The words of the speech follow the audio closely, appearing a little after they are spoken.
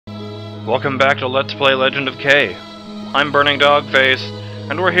Welcome back to Let's Play Legend of K. I'm BurningDogFace,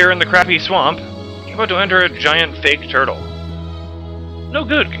 and we're here in the crappy swamp, about to enter a giant fake turtle. No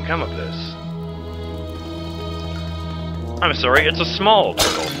good can come of this. I'm sorry, it's a small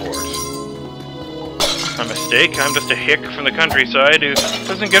turtle fort. My mistake, I'm just a hick from the countryside who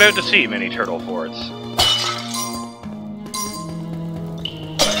doesn't get out to see many turtle forts.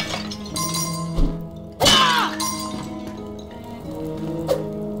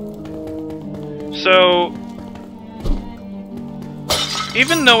 So,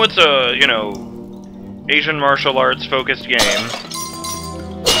 even though it's a, Asian martial arts focused game,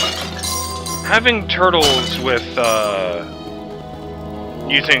 having turtles with,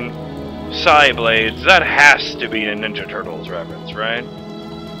 using Psy blades, that has to be a Ninja Turtles reference, right?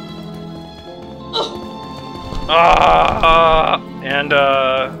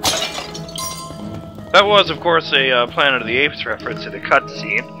 That was, of course, a Planet of the Apes reference in a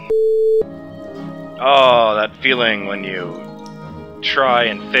cutscene. Oh, that feeling when you try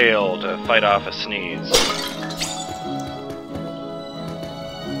and fail to fight off a sneeze.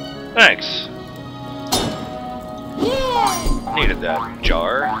 Thanks. Needed that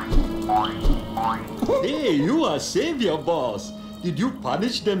jar. Hey, you are savior boss. Did you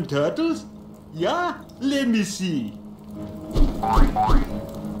punish them turtles? Yeah? Let me see.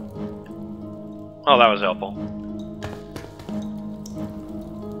 Oh, that was helpful.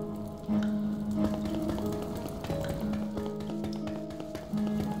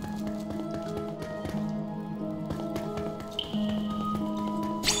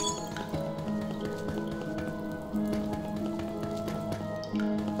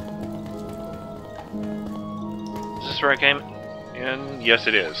 Is this where I came in? Yes,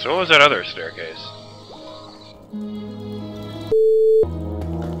 it is. So what was that other staircase?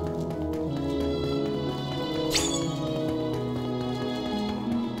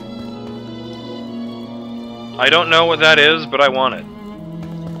 I don't know what that is, but I want it.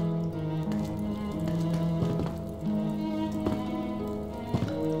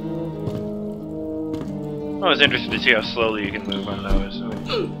 I was interested to see how slowly you can move on those.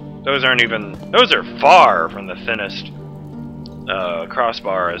 Those are far from the thinnest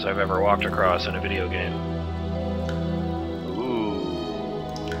crossbars I've ever walked across in a video game. Ooh.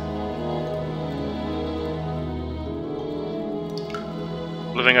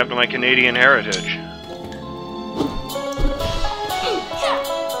 Living up to my Canadian heritage.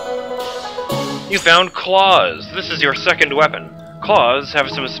 You found claws! This is your second weapon. Claws have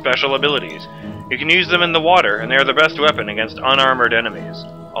some special abilities. You can use them in the water, and they are the best weapon against unarmored enemies.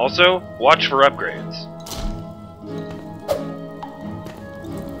 Also, watch for upgrades.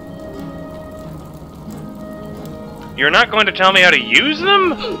 You're not going to tell me how to use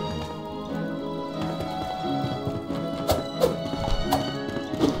them?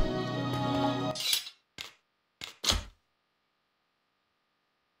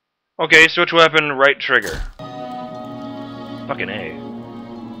 Okay, switch weapon, right trigger. Fucking A.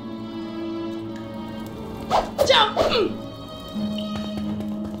 Jump!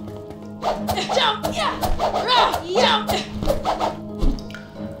 Jump! Yeah! Jump! Yeah!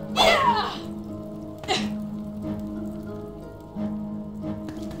 Yeah!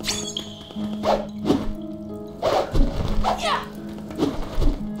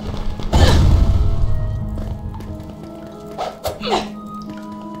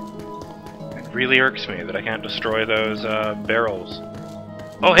 It really irks me that I can't destroy those barrels.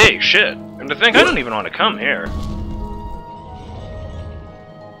 Oh hey, shit! And to think I don't even want to come here.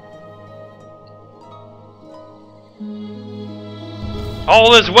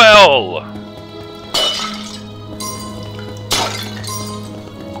 All is well!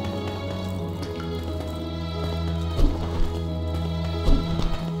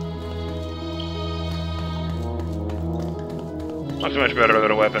 Not so much better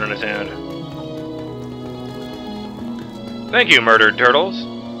than a weapon in his hand. Thank you, murdered turtles.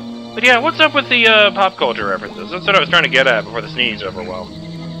 But yeah, what's up with the pop culture references? That's what I was trying to get at before the sneeze overwhelmed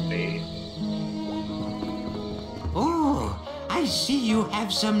me. Oh, I see you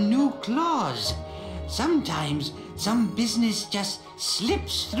have some new claws. Sometimes some business just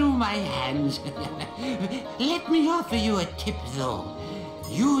slips through my hands. Let me offer you a tip, though.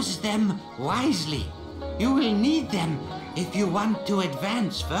 Use them wisely. You will need them if you want to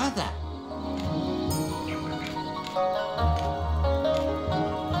advance further.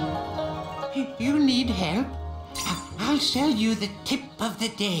 You need help? I'll sell you the tip of the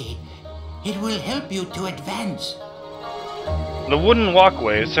day. It will help you to advance. The wooden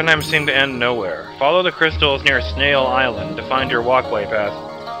walkways sometimes seem to end nowhere. Follow the crystals near Snail Island to find your walkway path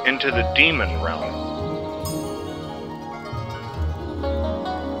into the demon realm.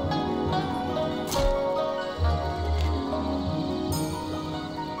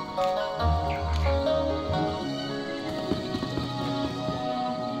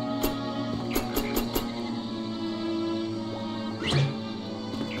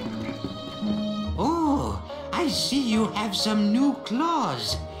 I see you have some new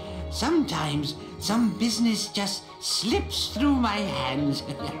claws. Sometimes some business just slips through my hands.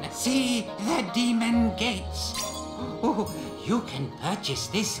 See the demon gates. Oh, you can purchase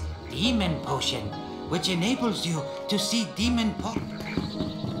this demon potion, which enables you to see demon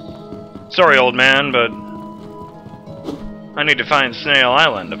Sorry, old man, but I need to find Snail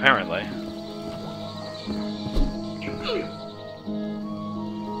Island, apparently.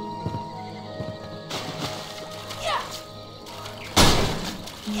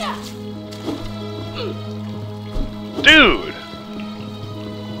 Dude!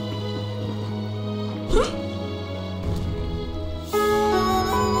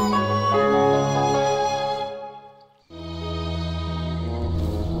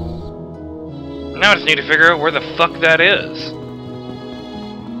 Now I just need to figure out where the fuck that is.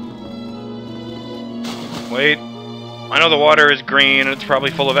 Wait. I know the water is green and it's probably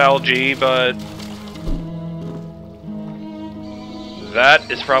full of algae, but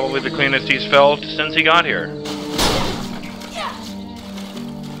that is probably the cleanest he's felt since he got here.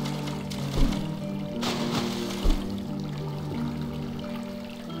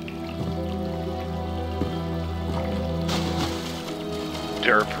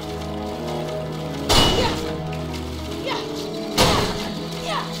 Derp.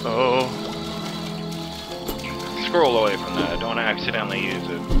 Oh. Scroll away from that. Don't accidentally use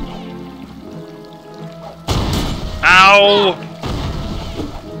it. Ow!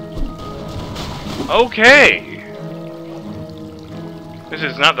 Okay. This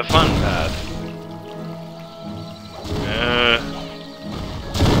is not the fun path.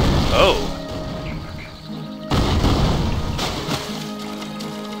 Oh.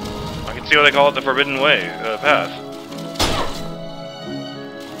 I can see why they call it the Forbidden Way, path.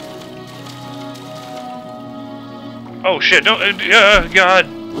 Oh shit, don't, God!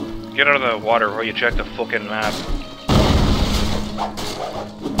 Get out of the water before you check the fucking map.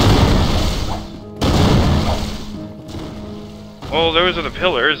 Well, those are the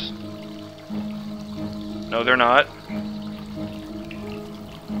pillars. No, they're not.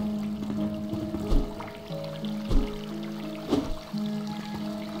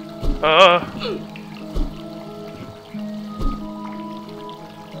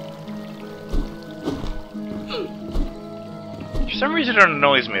 For some reason it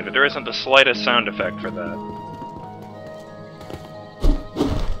annoys me that there isn't the slightest sound effect for that.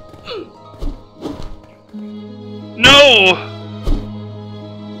 No!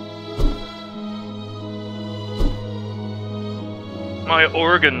 My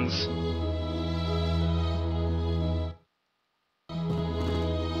organs.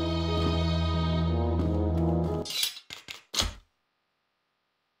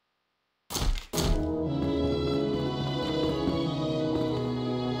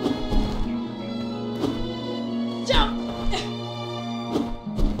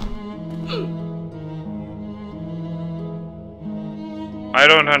 I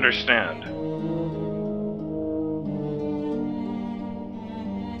don't understand.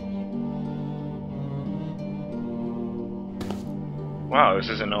 Wow, this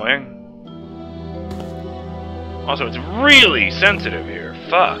is annoying. Also, it's really sensitive here.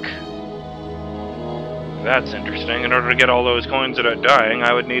 Fuck. That's interesting. In order to get all those coins without dying,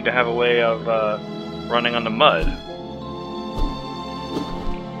 I would need to have a way of running on the mud.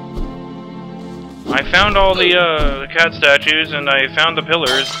 I found all the cat statues and I found the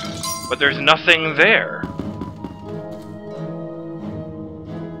pillars, but there's nothing there.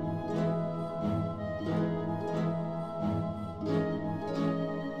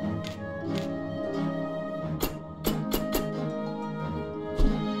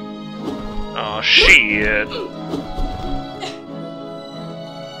 Oh shit.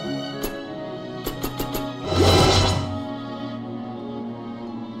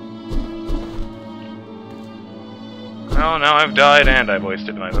 Well, now I've died and I've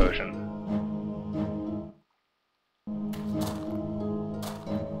wasted my potion.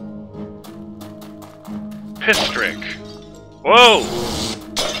 Pistrick. Whoa!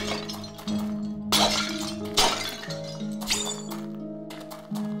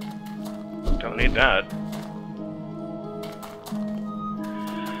 Don't need that.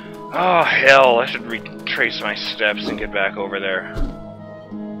 Oh, hell. I should retrace my steps and get back over there.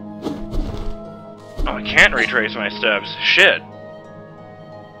 Oh, I can't retrace my steps. Shit.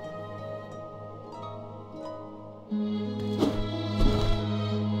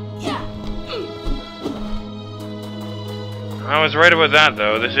 I was right about that,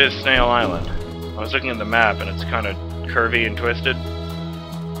 though. This is Snail Island. I was looking at the map, and it's kind of curvy and twisted.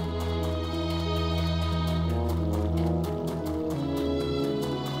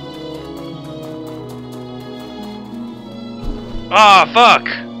 Ah, fuck!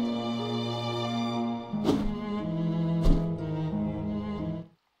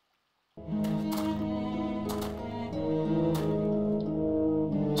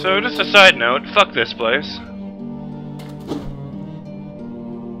 So, just a side note, fuck this place.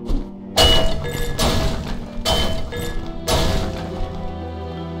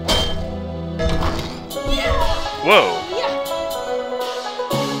 Whoa!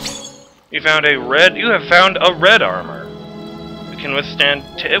 You have found a red armor.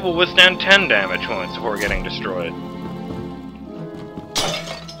 It will withstand 10 damage points before getting destroyed.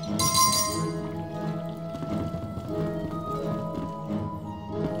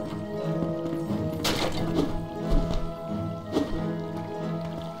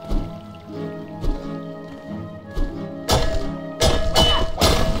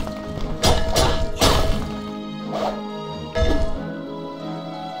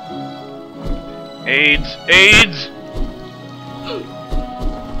 AIDS! AIDS!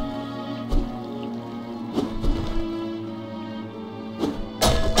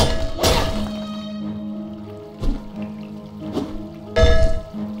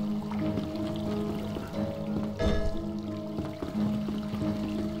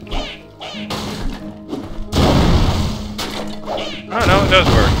 Oh no, it does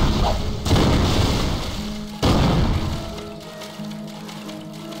work.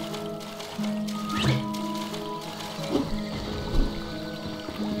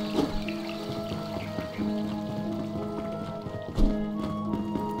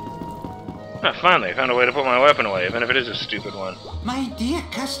 Ah, finally, I found a way to put my weapon away, even if it is a stupid one. My dear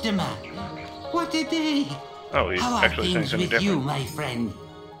customer, what a day! Oh, he's How are actually saying things something with you, different. my friend?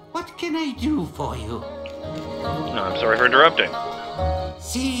 What can I do for you? No, I'm sorry for interrupting.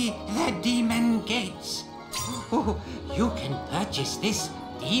 See the demon gates. Oh, you can purchase this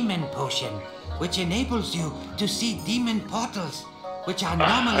demon potion, which enables you to see demon portals, which are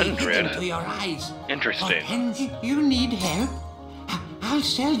normally 100. hidden to your eyes. Interesting. But when you need help, I'll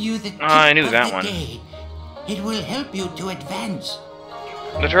sell you the tip I knew of that the one. day. It will help you to advance.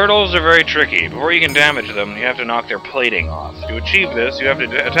 The turtles are very tricky. Before you can damage them, you have to knock their plating off. To achieve this, you have to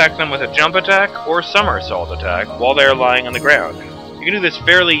attack them with a jump attack or somersault attack while they are lying on the ground. You can do this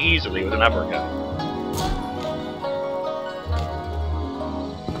fairly easily with an uppercut.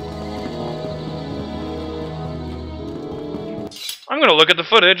 I'm gonna look at the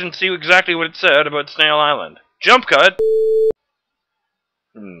footage and see exactly what it said about Snail Island. Jump cut!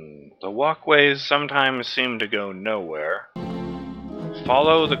 The walkways sometimes seem to go nowhere.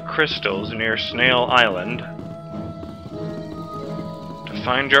 Follow the crystals near Snail Island to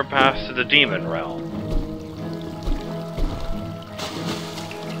find your path to the demon realm.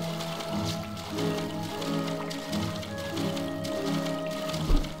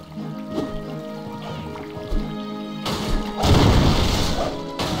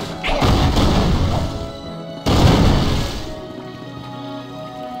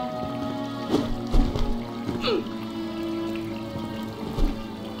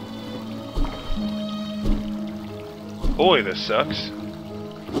 Boy, this sucks.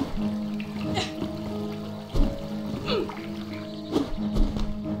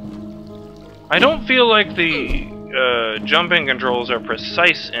 I don't feel like the jumping controls are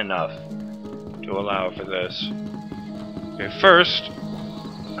precise enough to allow for this. Okay, first,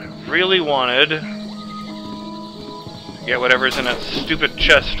 I really wanted to get whatever's in that stupid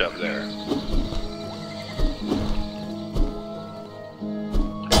chest up there.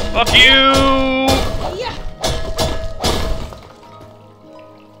 Fuck you!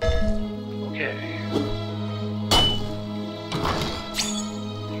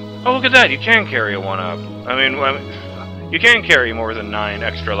 Oh, look at that! You can carry a 1-up. I mean, you can carry more than 9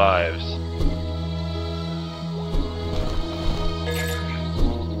 extra lives.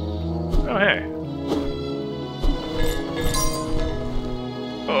 Oh, hey.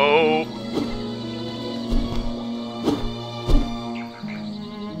 Oh.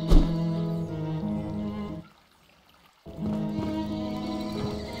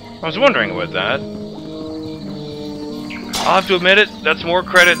 I was wondering about that. I'll have to admit it, that's more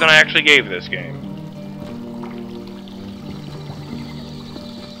credit than I actually gave this game.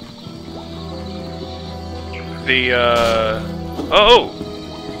 Oh!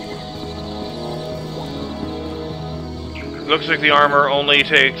 Looks like the armor only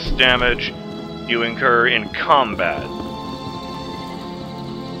takes damage you incur in combat.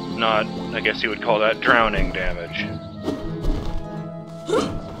 Not, I guess you would call that drowning damage.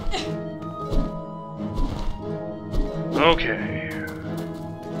 Okay.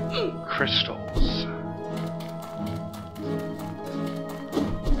 Crystals.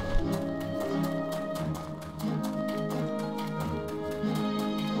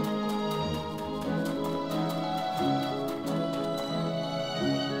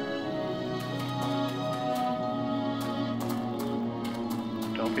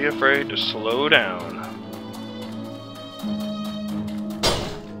 Don't be afraid to slow down.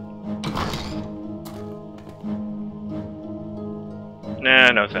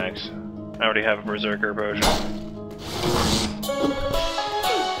 Nah, no thanks. I already have a berserker potion.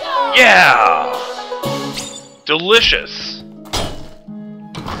 Yeah! Delicious!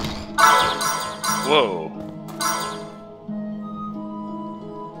 Whoa.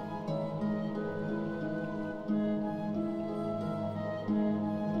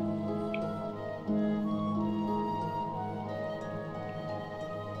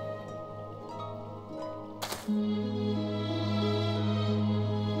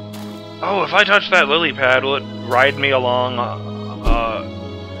 Oh, if I touch that lily pad, will it ride me along?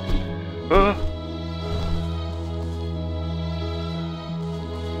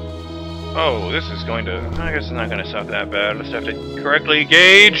 Oh, this is going to... I guess it's not going to suck that bad. I just have to correctly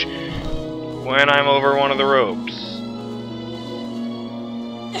gauge when I'm over one of the ropes.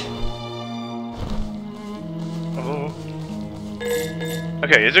 Oh.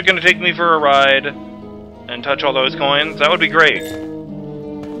 Okay, is it going to take me for a ride and touch all those coins? That would be great.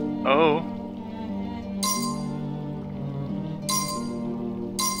 Oh.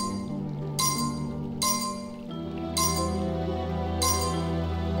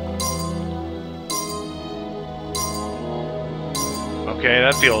 Okay,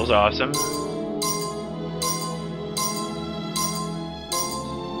 that feels awesome.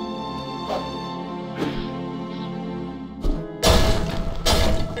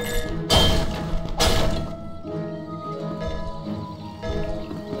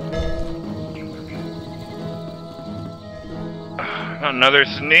 Another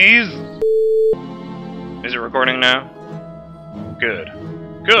sneeze? Is it recording now? Good.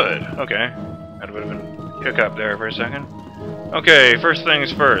 Good, okay. Had a bit of a hiccup there for a second. Okay, first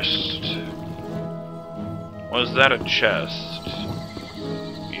things first. Was that a chest?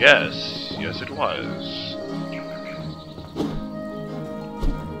 Yes. Yes, it was.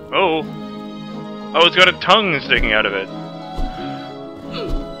 Oh! Oh, it's got a tongue sticking out of it.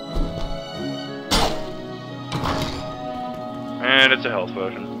 And it's a health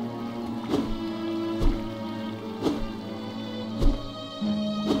potion.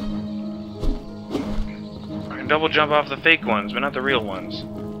 I can double jump off the fake ones, but not the real ones.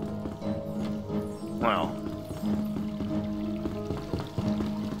 Well.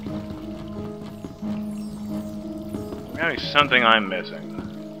 Gotta be something I'm missing.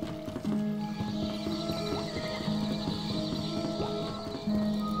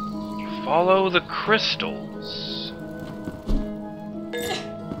 Follow the crystals.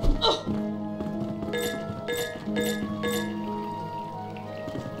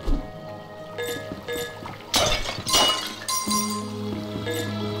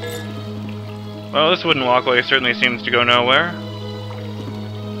 Well, this wooden walkway certainly seems to go nowhere.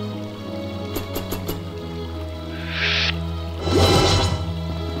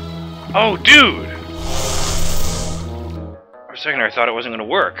 Oh, dude! For a second I thought it wasn't going to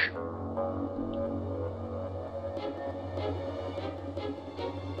work.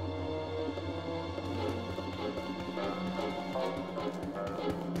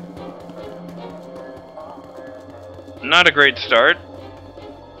 Not a great start.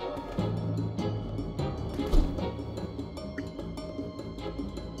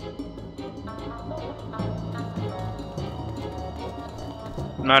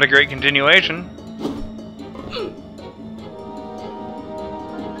 Not a great continuation.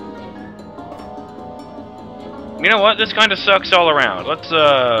 You know what? This kind of sucks all around. Let's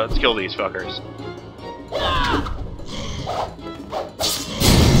kill these fuckers.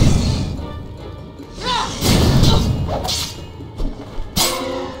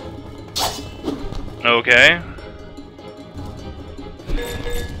 Okay.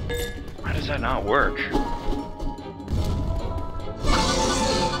 Why does that not work?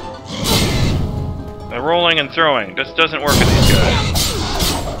 The rolling and throwing just doesn't work with these guys.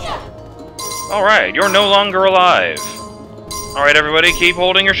 Alright, you're no longer alive. Alright, everybody, keep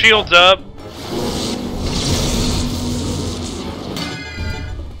holding your shields up.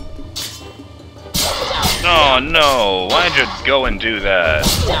 Oh no, why'd you go and do that?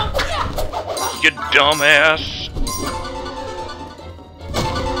 You dumbass.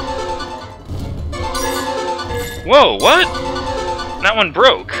 Whoa, what? That one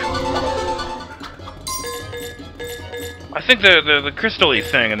broke. I think the crystal-y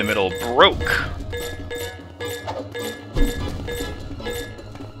thing in the middle broke.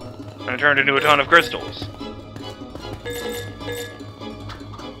 And it turned into a ton of crystals.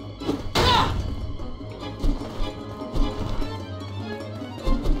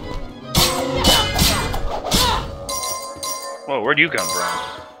 Whoa, where'd you come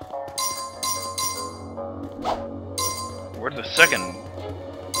from? Where'd the second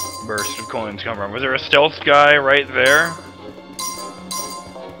burst of coins come from? Was there a stealth guy right there?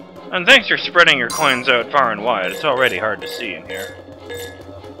 And thanks for spreading your coins out far and wide. It's already hard to see in here.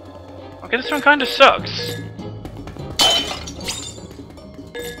 Okay, this one kinda sucks.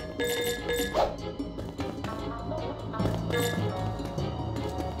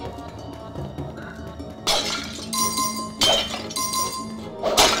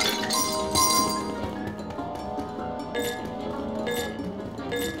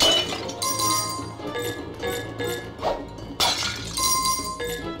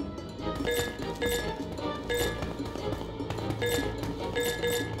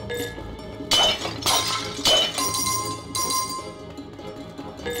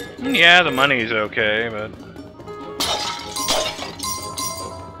 Yeah, the money's okay, but...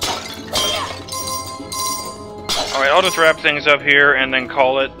 Alright, I'll just wrap things up here and then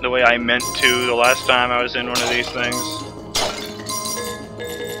call it the way I meant to the last time I was in one of these things.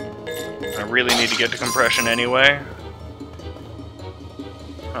 I really need to get to compression anyway.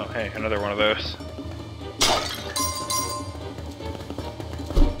 Oh, hey, another one of those.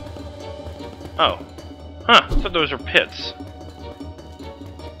 Oh. Huh, I thought those were pits.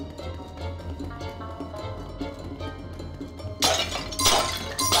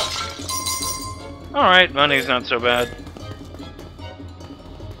 Alright, money's not so bad.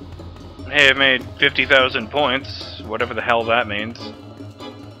 Hey, I've made 50,000 points, whatever the hell that means.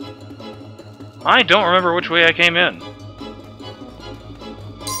 I don't remember which way I came in.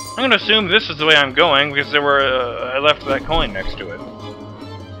 I'm gonna assume this is the way I'm going, because there were, I left that coin next to it.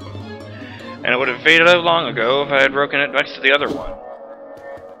 And it would have faded out long ago if I had broken it next to the other one.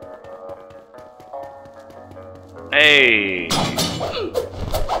 Hey!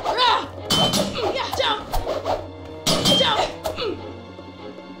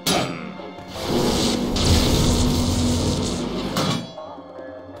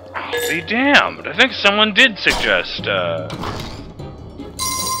 Be damned! I think someone did suggest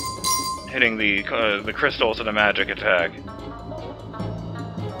hitting the crystals with a magic attack.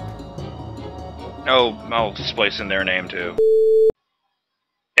 Oh, I'll splice in their name too.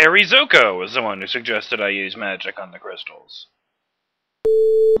 Arizoko was the one who suggested I use magic on the crystals.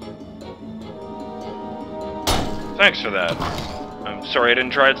 Thanks for that. I'm sorry I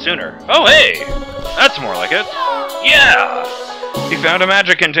didn't try it sooner. Oh, hey! That's more like it. Yeah! He found a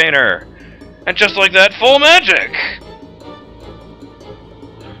magic container! And just like that, full magic!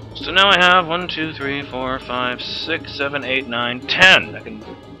 So now I have 1, 2, 3, 4, 5, 6, 7, 8, 9, 10. I can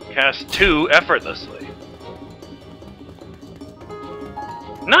cast 2 effortlessly.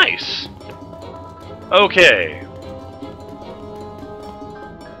 Nice! Okay.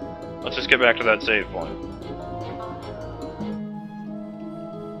 Let's just get back to that save point.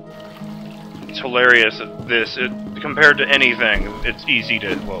 It's hilarious that compared to anything, it's easy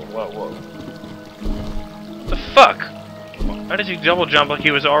to... Whoa, whoa, whoa. The fuck? How did he double jump like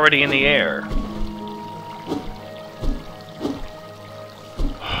he was already in the air?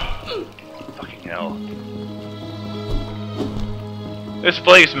 Fucking hell. This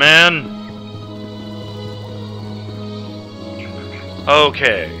place, man!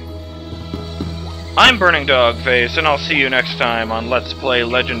 Okay. I'm BurningDogFace, and I'll see you next time on Let's Play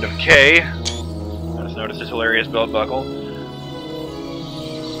Legend of K. I just noticed this hilarious belt buckle.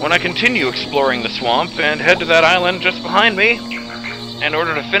 When I continue exploring the swamp and head to that island just behind me, in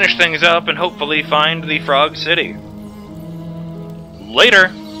order to finish things up and hopefully find the Frog City.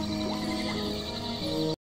 Later!